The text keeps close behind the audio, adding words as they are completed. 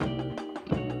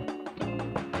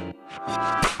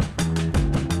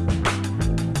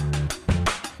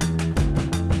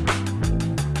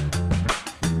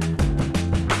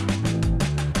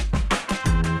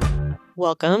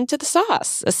Welcome to The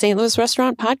Sauce, a St. Louis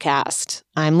restaurant podcast.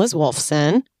 I'm Liz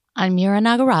Wolfson. I'm Mira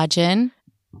Nagarajan.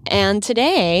 And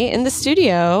today in the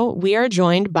studio, we are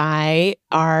joined by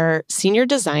our senior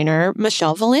designer,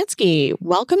 Michelle Volansky.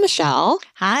 Welcome, Michelle.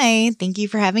 Hi, thank you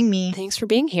for having me. Thanks for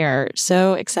being here.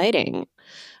 So exciting.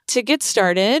 To get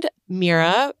started,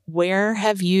 Mira, where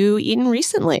have you eaten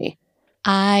recently?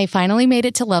 I finally made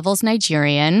it to Levels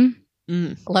Nigerian.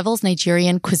 Levels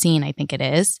Nigerian Cuisine, I think it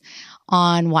is,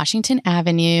 on Washington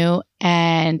Avenue.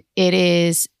 And it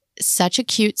is such a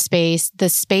cute space. The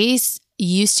space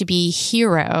used to be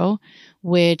Hero,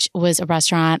 which was a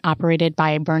restaurant operated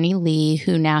by Bernie Lee,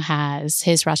 who now has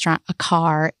his restaurant,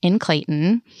 Akar, in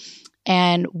Clayton.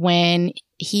 And when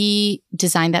he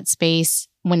designed that space,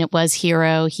 when it was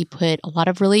Hero, he put a lot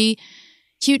of really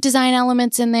cute design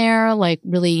elements in there, like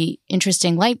really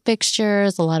interesting light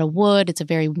fixtures, a lot of wood. It's a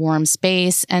very warm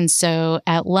space. And so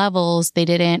at Levels, they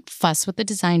didn't fuss with the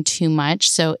design too much.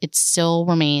 So it still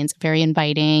remains a very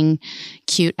inviting,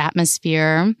 cute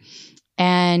atmosphere.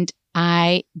 And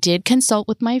I did consult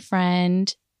with my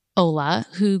friend Ola,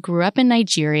 who grew up in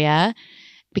Nigeria,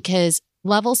 because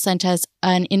Levels sent us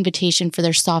an invitation for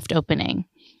their soft opening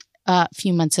a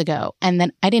few months ago. And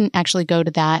then I didn't actually go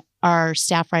to that. Our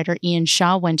staff writer, Ian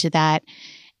Shaw, went to that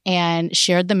and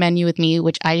shared the menu with me,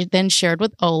 which I then shared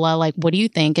with Ola, like, what do you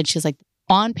think? And she's like,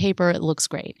 on paper, it looks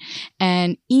great.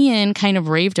 And Ian kind of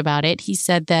raved about it. He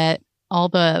said that all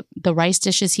the rice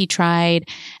dishes he tried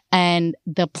and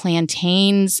the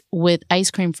plantains with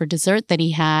ice cream for dessert that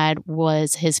he had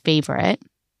was his favorite.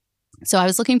 So I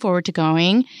was looking forward to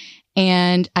going,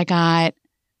 and I got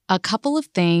a couple of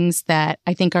things that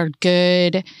I think are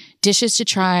good dishes to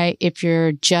try if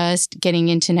you're just getting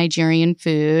into Nigerian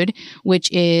food,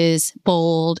 which is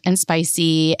bold and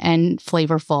spicy and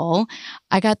flavorful.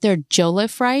 I got their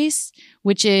jollof rice,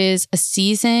 which is a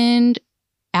seasoned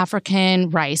African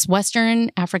rice.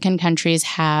 Western African countries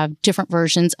have different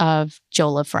versions of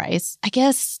jollof rice. I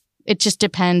guess it just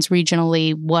depends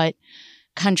regionally what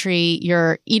country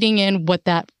you're eating in, what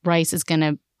that rice is going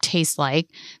to taste like.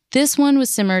 This one was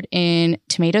simmered in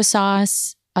tomato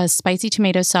sauce, a spicy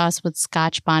tomato sauce with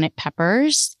Scotch bonnet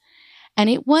peppers, and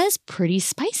it was pretty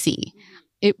spicy.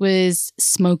 It was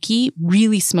smoky,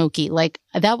 really smoky. Like,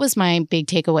 that was my big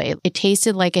takeaway. It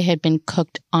tasted like it had been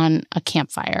cooked on a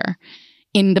campfire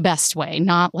in the best way,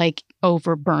 not like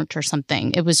overburnt or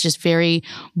something. It was just very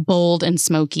bold and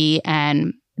smoky,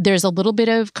 and there's a little bit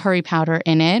of curry powder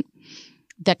in it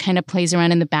that kind of plays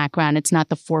around in the background. It's not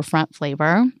the forefront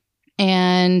flavor.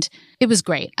 And it was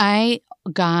great. I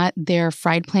got their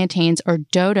fried plantains, or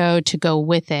dodo, to go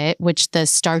with it, which the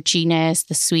starchiness,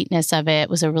 the sweetness of it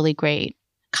was a really great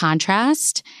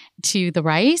contrast to the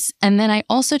rice. And then I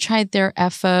also tried their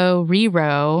efo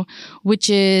riro, which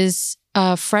is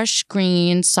fresh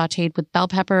greens sauteed with bell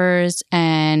peppers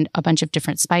and a bunch of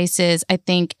different spices. I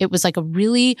think it was like a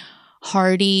really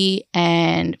hearty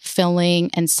and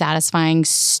filling and satisfying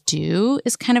stew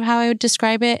is kind of how I would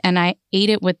describe it. And I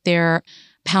ate it with their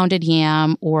pounded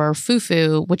yam, or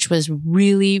fufu, which was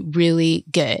really, really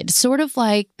good. Sort of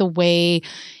like the way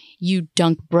you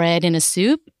dunk bread in a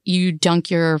soup, you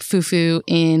dunk your fufu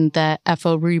in the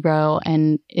efo riro,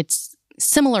 and it's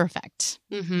similar effect.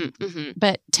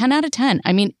 But 10 out of 10.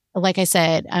 I mean, like I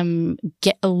said, I'm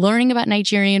learning about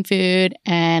Nigerian food,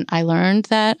 and I learned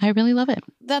that I really love it.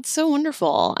 That's so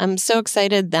wonderful. I'm so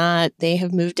excited that they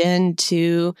have moved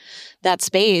into that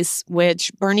space,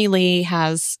 which Bernie Lee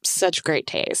has such great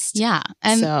taste. Yeah.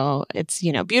 And so it's,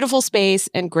 beautiful space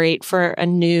and great for a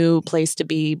new place to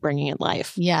be bringing it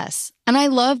life. Yes. And I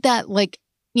love that, like,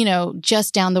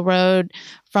 just down the road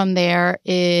from there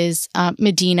is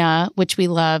Medina, which we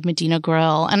love, Medina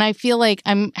Grill. And I feel like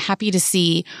I'm happy to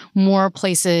see more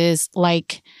places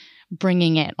like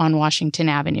bringing it on Washington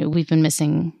Avenue. We've been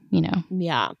missing,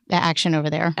 the action over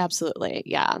there. Absolutely.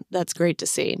 Yeah, that's great to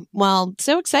see. Well,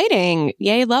 so exciting.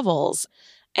 Yay, Levels.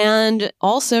 And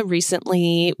also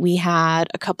recently, we had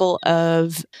a couple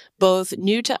of both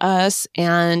new to us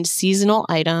and seasonal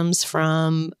items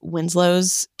from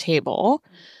Winslow's Table,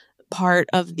 part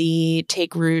of the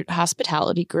Take Root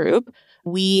Hospitality Group.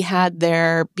 We had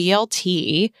their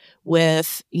BLT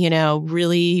with,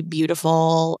 really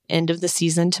beautiful end of the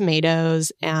season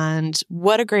tomatoes. And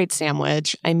what a great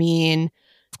sandwich. I mean,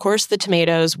 of course, the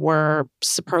tomatoes were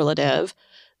superlative.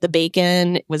 The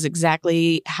bacon was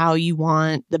exactly how you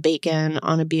want the bacon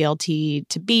on a BLT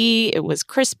to be. It was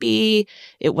crispy.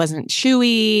 It wasn't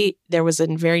chewy. There was a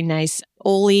very nice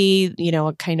aioli,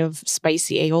 a kind of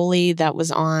spicy aioli that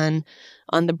was on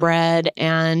the bread.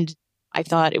 And I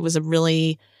thought it was a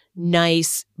really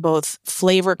nice both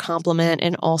flavor complement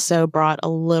and also brought a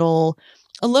little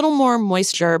more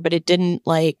moisture, but it didn't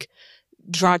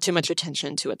draw too much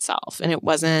attention to itself, and it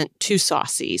wasn't too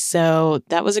saucy. So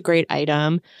that was a great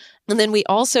item. And then we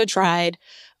also tried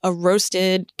a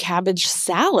roasted cabbage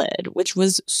salad, which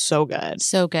was so good.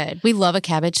 So good. We love a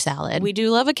cabbage salad. We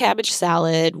do love a cabbage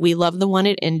salad. We love the one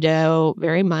at Indo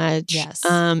very much. Yes.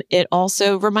 It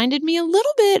also reminded me a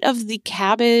little bit of the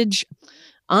cabbage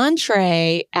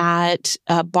entree at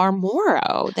Bar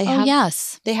Moro. They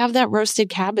have that roasted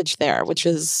cabbage there, which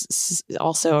is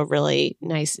also a really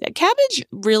nice. Cabbage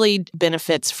really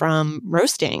benefits from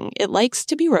roasting. It likes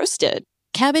to be roasted.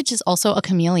 Cabbage is also a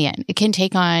chameleon. It can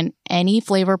take on any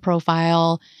flavor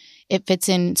profile. It fits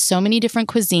in so many different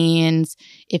cuisines.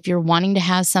 If you're wanting to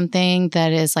have something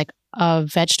that is like a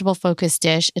vegetable-focused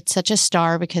dish, it's such a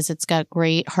star because it's got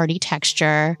great hearty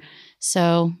texture.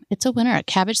 So it's a winner.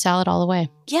 Cabbage salad all the way.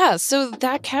 Yeah. So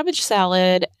that cabbage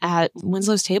salad at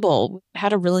Winslow's table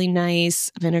had a really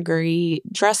nice vinegary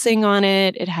dressing on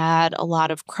it. It had a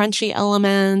lot of crunchy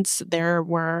elements. There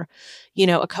were,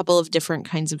 a couple of different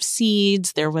kinds of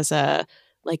seeds. There was a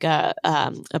pepita,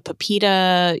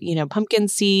 pumpkin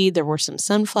seed. There were some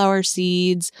sunflower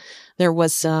seeds. There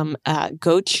was some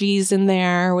goat cheese in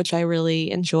there, which I really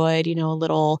enjoyed, a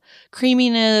little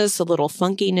creaminess, a little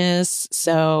funkiness.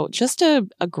 So just a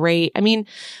great,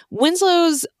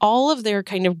 Winslow's, all of their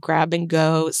kind of grab and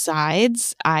go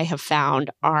sides I have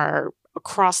found are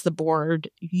across the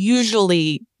board,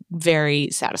 usually very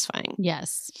satisfying.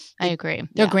 Yes, I agree.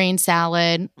 Their grain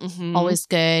salad, always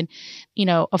good.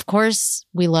 Of course,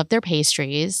 we love their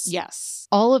pastries. Yes.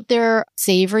 All of their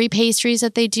savory pastries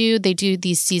that they do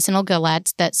these seasonal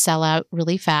galettes that sell out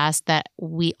really fast that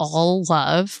we all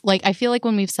love. I feel like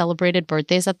when we've celebrated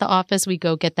birthdays at the office, we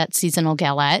go get that seasonal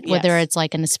galette, whether it's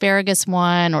like an asparagus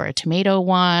one or a tomato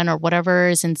one or whatever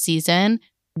is in season.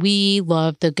 We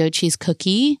love the goat cheese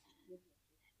cookie,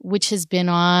 which has been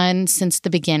on since the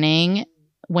beginning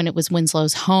when it was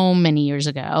Winslow's home many years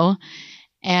ago.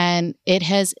 And it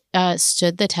has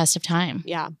stood the test of time.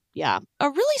 Yeah. Yeah. A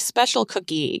really special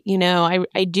cookie.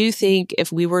 I do think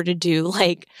if we were to do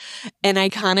an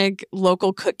iconic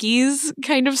local cookies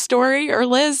kind of story or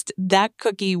list, that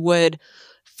cookie would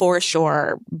for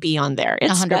sure be on there.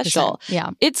 It's 100%. Special. Yeah.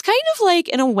 It's kind of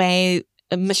in a way,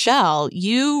 Michelle,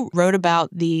 you wrote about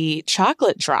the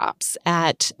chocolate drops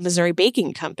at Missouri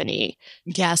Baking Company.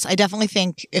 Yes, I definitely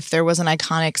think if there was an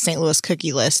iconic St. Louis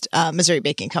cookie list, Missouri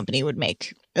Baking Company would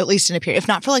make, at least in a period, if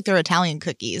not for their Italian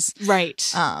cookies.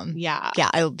 Right. Yeah,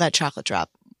 that chocolate drop.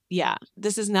 Yeah.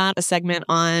 This is not a segment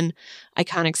on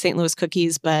iconic St. Louis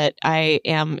cookies, but I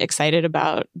am excited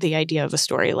about the idea of a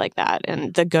story like that.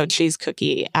 And the goat cheese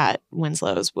cookie at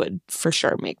Winslow's would for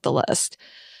sure make the list.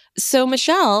 So,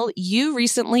 Michelle, you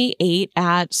recently ate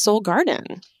at Soul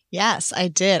Garden. Yes, I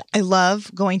did. I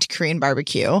love going to Korean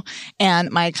barbecue,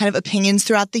 and my kind of opinions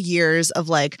throughout the years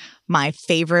of my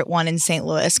favorite one in St.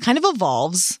 Louis kind of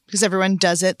evolves because everyone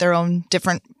does it their own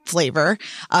different flavor.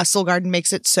 Soul Garden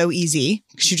makes it so easy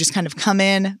because you just kind of come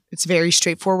in. It's very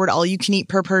straightforward, all you can eat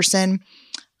per person.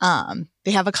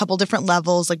 They have a couple different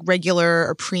levels like regular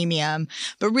or premium,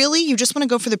 but really you just want to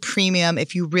go for the premium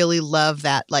if you really love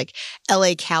that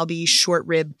LA Calbee short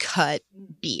rib cut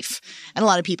beef. And a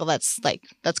lot of people that's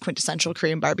quintessential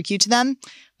Korean barbecue to them,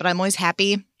 but I'm always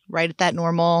happy right at that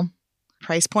normal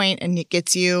price point, and it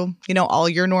gets you, all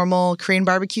your normal Korean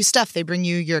barbecue stuff. They bring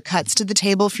you your cuts to the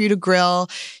table for you to grill.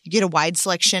 You get a wide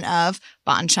selection of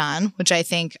banchan, which I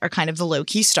think are kind of the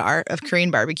low-key star of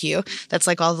Korean barbecue. That's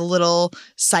all the little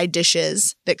side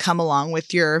dishes that come along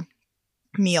with your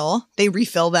meal. They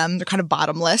refill them. They're kind of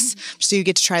bottomless. So you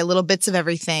get to try little bits of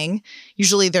everything.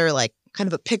 Usually they're kind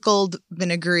of a pickled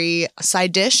vinegary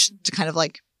side dish to kind of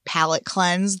palate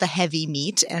cleanse the heavy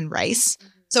meat and rice.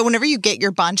 So whenever you get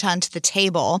your banchan to the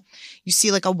table, you see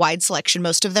a wide selection.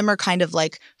 Most of them are kind of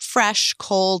fresh,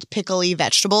 cold, pickly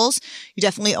vegetables. You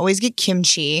definitely always get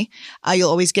kimchi. You'll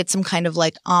always get some kind of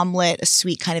omelet, a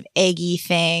sweet kind of eggy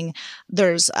thing.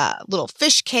 There's little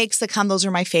fish cakes that come. Those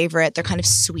are my favorite. They're kind of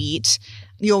sweet.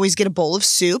 You always get a bowl of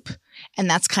soup, and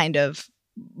that's kind of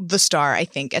the star, I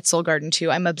think, at Soul Garden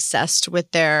too. I'm obsessed with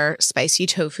their spicy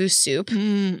tofu soup.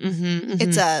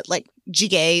 It's a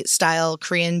jjigae style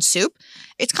Korean soup.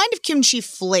 It's kind of kimchi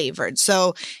flavored.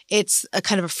 So it's a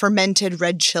kind of a fermented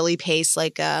red chili paste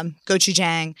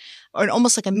gochujang, or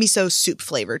almost like a miso soup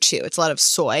flavor too. It's a lot of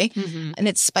soy and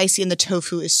it's spicy, and the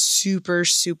tofu is super,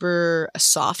 super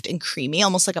soft and creamy,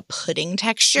 almost like a pudding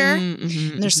texture.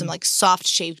 And there's some soft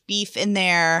shaved beef in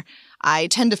there. I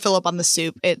tend to fill up on the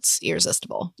soup. It's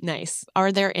irresistible. Nice.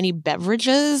 Are there any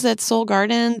beverages at Seoul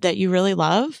Garden that you really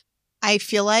love? I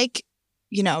feel like,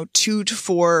 2 to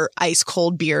 4 ice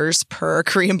cold beers per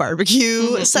Korean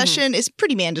barbecue session is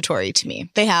pretty mandatory to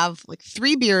me. They have like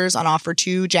 3 beers on offer,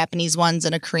 2 Japanese ones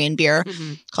and a Korean beer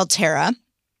called Terra.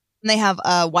 And they have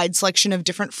a wide selection of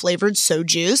different flavored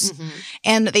sojus.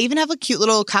 And they even have a cute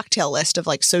little cocktail list of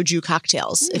like soju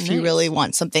cocktails if you really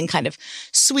want something kind of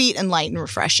sweet and light and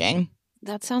refreshing.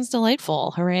 That sounds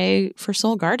delightful. Hooray for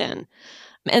Seoul Garden.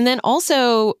 And then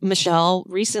also, Michelle,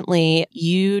 recently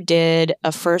you did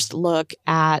a first look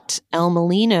at El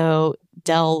Molino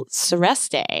del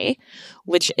Sureste,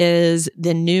 which is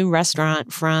the new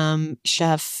restaurant from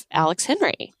Chef Alex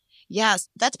Henry. Yes,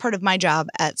 that's part of my job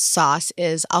at Sauce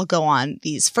is I'll go on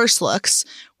these first looks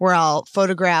where I'll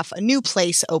photograph a new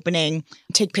place opening,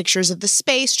 take pictures of the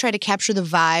space, try to capture the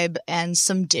vibe and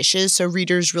some dishes so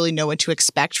readers really know what to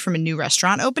expect from a new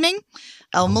restaurant opening.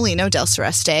 El Molino del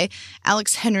Sureste.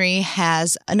 Alex Henry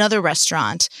has another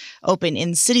restaurant open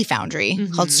in City Foundry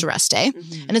called Sureste.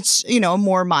 And it's, a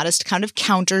more modest kind of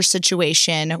counter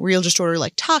situation where you'll just order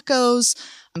like tacos,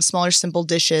 smaller, simple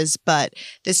dishes. But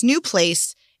this new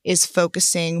place is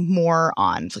focusing more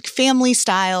on like family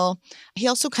style. He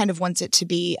also kind of wants it to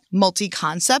be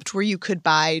multi-concept where you could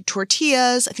buy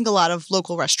tortillas. I think a lot of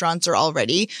local restaurants are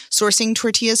already sourcing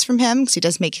tortillas from him because he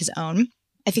does make his own.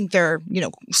 I think they're,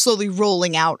 slowly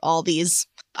rolling out all these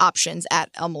options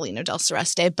at El Molino del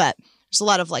Sureste, but there's a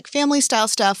lot of like family style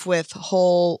stuff with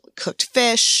whole cooked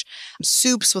fish,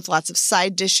 soups with lots of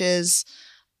side dishes.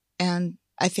 And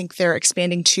I think they're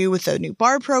expanding too with a new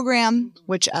bar program,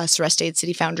 which Sureste at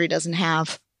City Foundry doesn't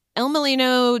have. El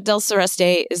Molino del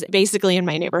Sureste is basically in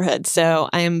my neighborhood, so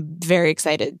I am very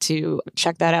excited to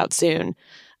check that out soon.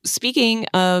 Speaking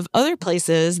of other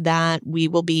places that we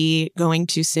will be going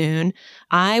to soon,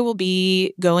 I will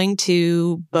be going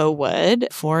to Bowood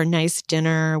for a nice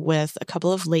dinner with a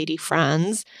couple of lady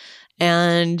friends.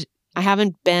 And I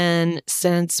haven't been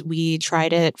since we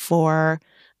tried it for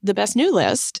the Best New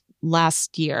List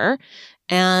last year.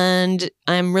 And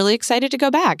I'm really excited to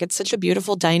go back. It's such a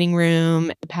beautiful dining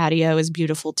room. The patio is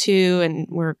beautiful too. And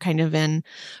we're kind of in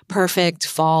perfect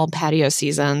fall patio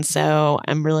season. So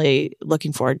I'm really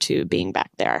looking forward to being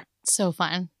back there. So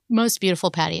fun. Most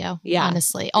beautiful patio, yeah.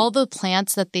 Honestly. All the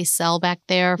plants that they sell back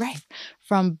there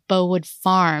from Bowood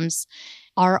Farms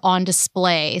are on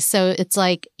display. So it's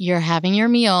like you're having your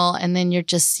meal and then you're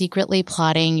just secretly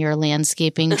plotting your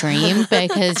landscaping dream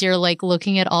because you're like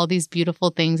looking at all these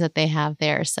beautiful things that they have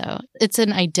there. So it's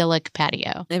an idyllic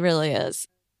patio. It really is.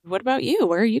 What about you?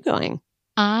 Where are you going?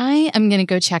 I am going to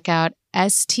go check out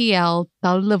STL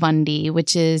Tallavandi,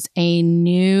 which is a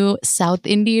new South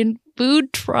Indian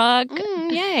food truck.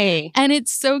 Yay. And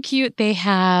it's so cute. They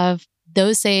have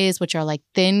dosas, which are like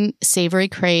thin, savory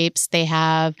crepes. They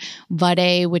have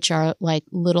vade, which are like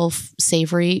little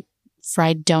savory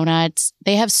fried donuts.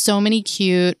 They have so many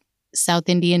cute South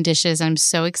Indian dishes. I'm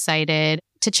so excited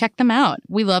to check them out.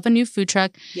 We love a new food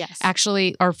truck. Yes.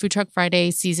 Actually, our Food Truck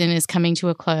Friday season is coming to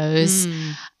a close.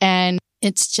 And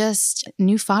it's just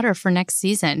new fodder for next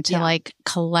season to like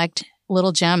collect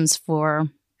little gems for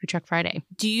Food Truck Friday.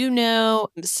 Do you know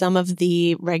some of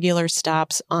the regular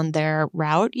stops on their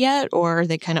route yet, or are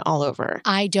they kind of all over?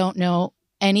 I don't know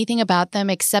anything about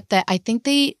them except that I think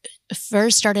they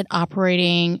first started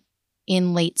operating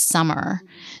in late summer.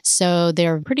 So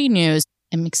they're pretty new.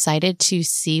 I'm excited to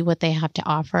see what they have to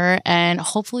offer, and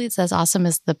hopefully it's as awesome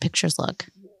as the pictures look.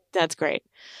 That's great.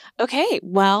 Okay,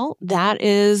 well, that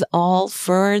is all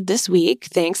for this week.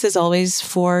 Thanks as always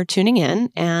for tuning in,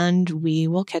 and we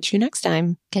will catch you next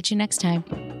time. Catch you next time.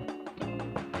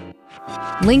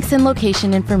 Links and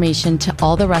location information to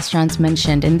all the restaurants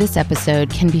mentioned in this episode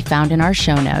can be found in our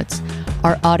show notes.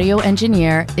 Our audio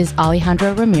engineer is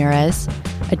Alejandro Ramirez.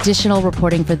 Additional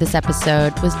reporting for this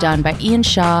episode was done by Ian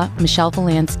Shaw, Michelle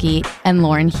Volansky, and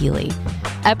Lauren Healy.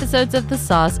 Episodes of The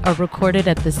Sauce are recorded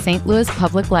at the St. Louis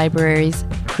Public Library's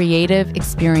Creative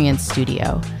Experience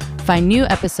Studio. Find new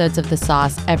episodes of The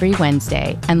Sauce every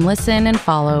Wednesday and listen and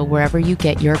follow wherever you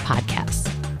get your podcasts.